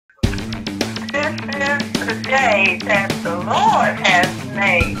the day that the Lord has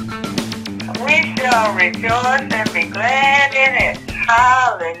made. We shall rejoice and be glad in it.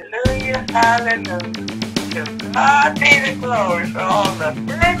 Hallelujah, hallelujah. To God be the glory for all the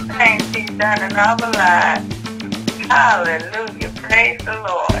good things He's done in our lives. Hallelujah, praise the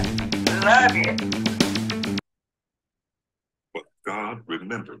Lord. Love you. But God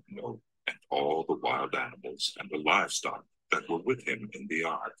remembered Noah and all the wild animals and the livestock that were with him in the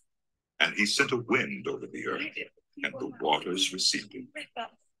ark. And he sent a wind over the earth, and the waters receded.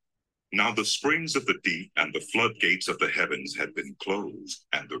 Now the springs of the deep and the floodgates of the heavens had been closed,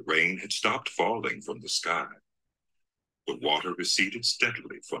 and the rain had stopped falling from the sky. The water receded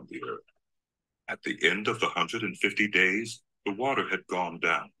steadily from the earth. At the end of the 150 days, the water had gone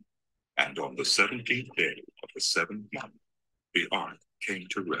down, and on the 17th day of the 7th month, the ark came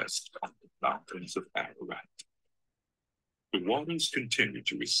to rest on the mountains of Ararat. The waters continued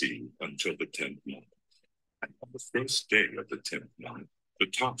to recede until the 10th month, and on the first day of the 10th month, the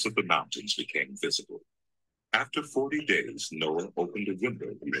tops of the mountains became visible. After 40 days, Noah opened a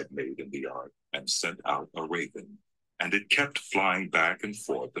window he had made in the ark and sent out a raven, and it kept flying back and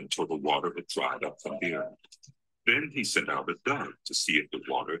forth until the water had dried up from the earth. Then he sent out a dove to see if the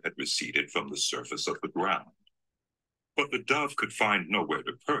water had receded from the surface of the ground. But the dove could find nowhere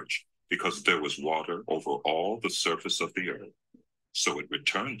to perch, because there was water over all the surface of the earth. So it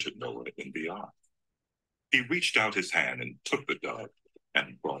returned to Noah in the ark. He reached out his hand and took the dove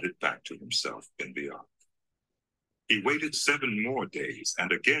and brought it back to himself in the ark. He waited 7 more days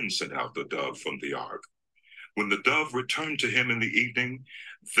and again sent out the dove from the ark. When the dove returned to him in the evening,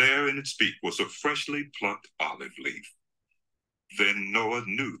 there in its beak was a freshly plucked olive leaf. Then Noah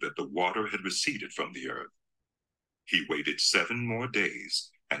knew that the water had receded from the earth. He waited 7 more days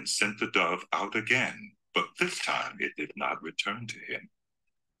and sent the dove out again, but this time it did not return to him.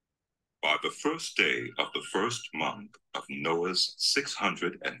 By the first day of the 1st month of Noah's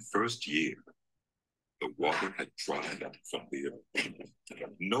 601st year, the water had dried up from the earth.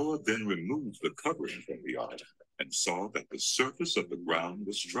 Noah then removed the covering from the ark and saw that the surface of the ground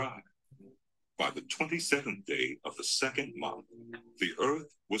was dry. By the 27th day of the 2nd month, the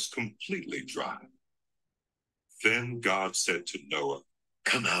earth was completely dry. Then God said to Noah,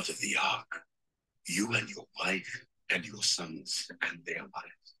 "Come out of the ark, you and your wife and your sons and their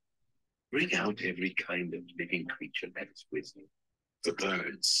wives. Bring out every kind of living creature that is with you, the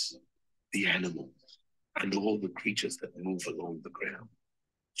birds, the animals, and all the creatures that move along the ground.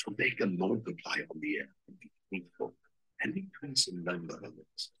 So they can multiply on the earth and be fruitful and increase in number of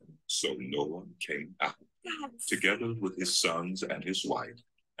it." So Noah came out, together with his sons and his wife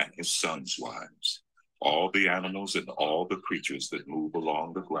and his sons' wives, all the animals and all the creatures that move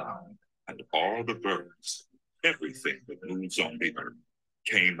along the ground, and all the birds, everything that moves on the earth,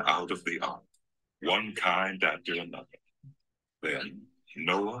 came out of the ark, one kind after another. Then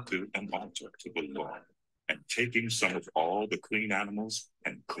Noah built an altar to the Lord, and taking some of all the clean animals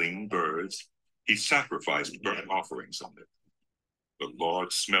and clean birds, he sacrificed burnt offerings on it. The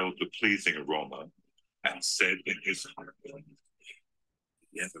Lord smelled the pleasing aroma and said in his heart,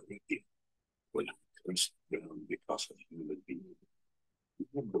 "Never again will I curse the ground because of human beings.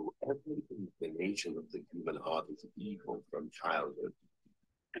 Even though every inclination of the human heart is evil from childhood,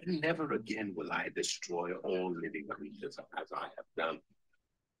 and never again will I destroy all living creatures as I have done,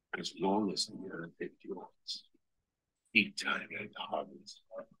 as long as the earth endures. Seed time and harvest,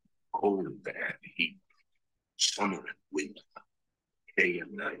 cold and heat, summer and winter, day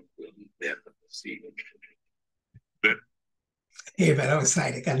and night will never cease." Hey, everybody, I'm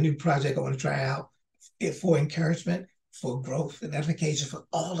excited. Got a new project I want to try out for encouragement, for growth, and edification for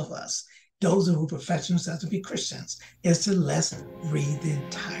all of us. Those who profess themselves to be Christians, is to let's read the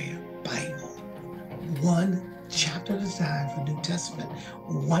entire Bible. One chapter at a time for New Testament,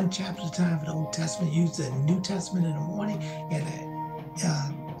 one chapter at a time for the Old Testament. Use the New Testament in the morning, and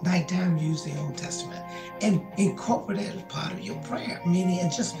at nighttime use the Old Testament. And incorporate it as part of your prayer, meaning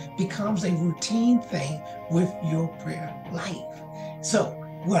it just becomes a routine thing with your prayer life. So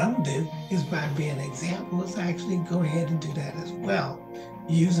what I'm gonna do is, by being an example, is actually go ahead and do that as well,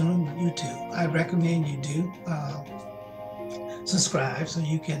 using on YouTube. I recommend you do subscribe so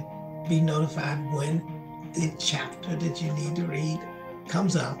you can be notified when the chapter that you need to read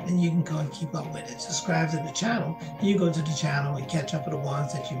comes up, and you can go and keep up with it. Subscribe to the channel, and you go to the channel and catch up with the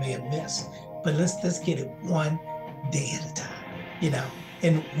ones that you may have missed. But let's get it one day at a time,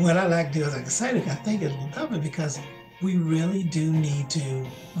 And what I like to do is, like I said, I think it'll love it, because we really do need to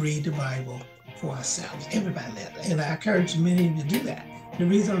read the Bible for ourselves. Everybody does. And I encourage many of you to do that. The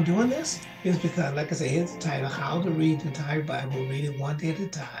reason I'm doing this is because, like I said, here's the title, How to Read the Entire Bible, Read It One Day at a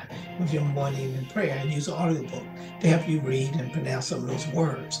Time with your morning in prayer, and use an audiobook to help you read and pronounce some of those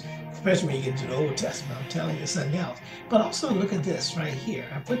words, especially when you get into the Old Testament. I'm telling you, something else. But also look at this right here.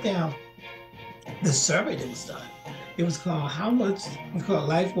 I put down the survey that was done. It was called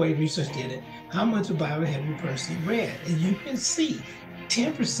Lifeway Research did it. How much of the Bible have you personally read? And you can see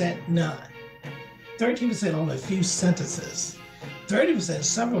 10% none, 13% only a few sentences, 30%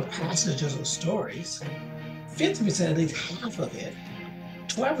 several passages or stories, 50% at least half of it,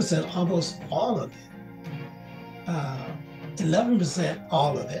 12% almost all of it, 11%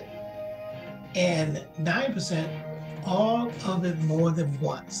 all of it, and 9% all of it more than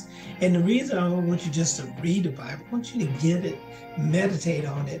once. And the reason I don't want you just to read the Bible, I want you to get it, meditate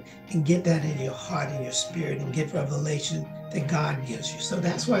on it, and get that in your heart and your spirit, and get revelation that God gives you. So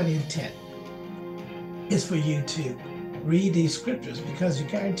that's why the intent is for you to read these scriptures, because I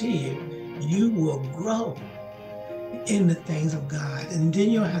guarantee you will grow in the things of God. And then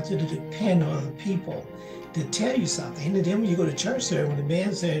you don't have to depend on other people to tell you something. And then when you go to church there, when the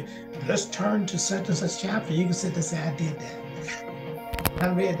man said, let's turn to such and such chapter, you can sit there and say, I did that.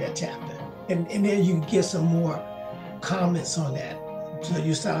 I read that chapter. And then you can get some more comments on that, so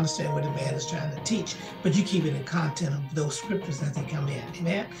you start to understand what the man is trying to teach. But you keep it in the content of those scriptures as they come in.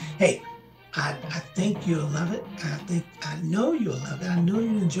 Amen. Hey, I think you'll love it. I know you'll love it. I know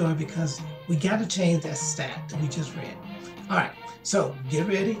you'll enjoy it, because we got to change that stat that we just read. All right, so get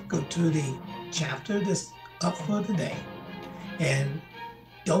ready. Go to the chapter that's up for today, and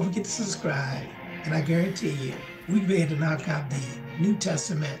don't forget to subscribe. And I guarantee you, we'll be able to knock out the New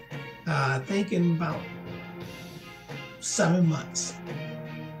Testament, I think in about 7 months.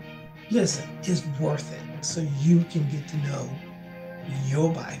 Listen, it's worth it, so you can get to know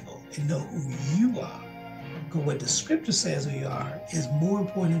your Bible and know who you are. Because what the scripture says who you are is more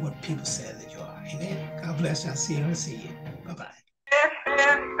important than what people say that you are. Amen. God bless you. I'll see you and see you. Bye-bye. This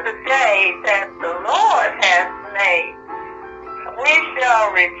is the day that the Lord has made. We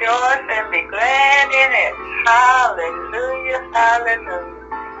shall rejoice and be glad in it. Hallelujah, hallelujah.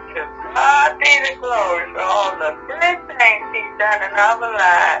 To God be the glory for all the good things He's done in our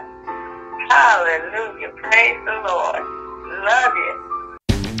lives. Hallelujah, praise the Lord.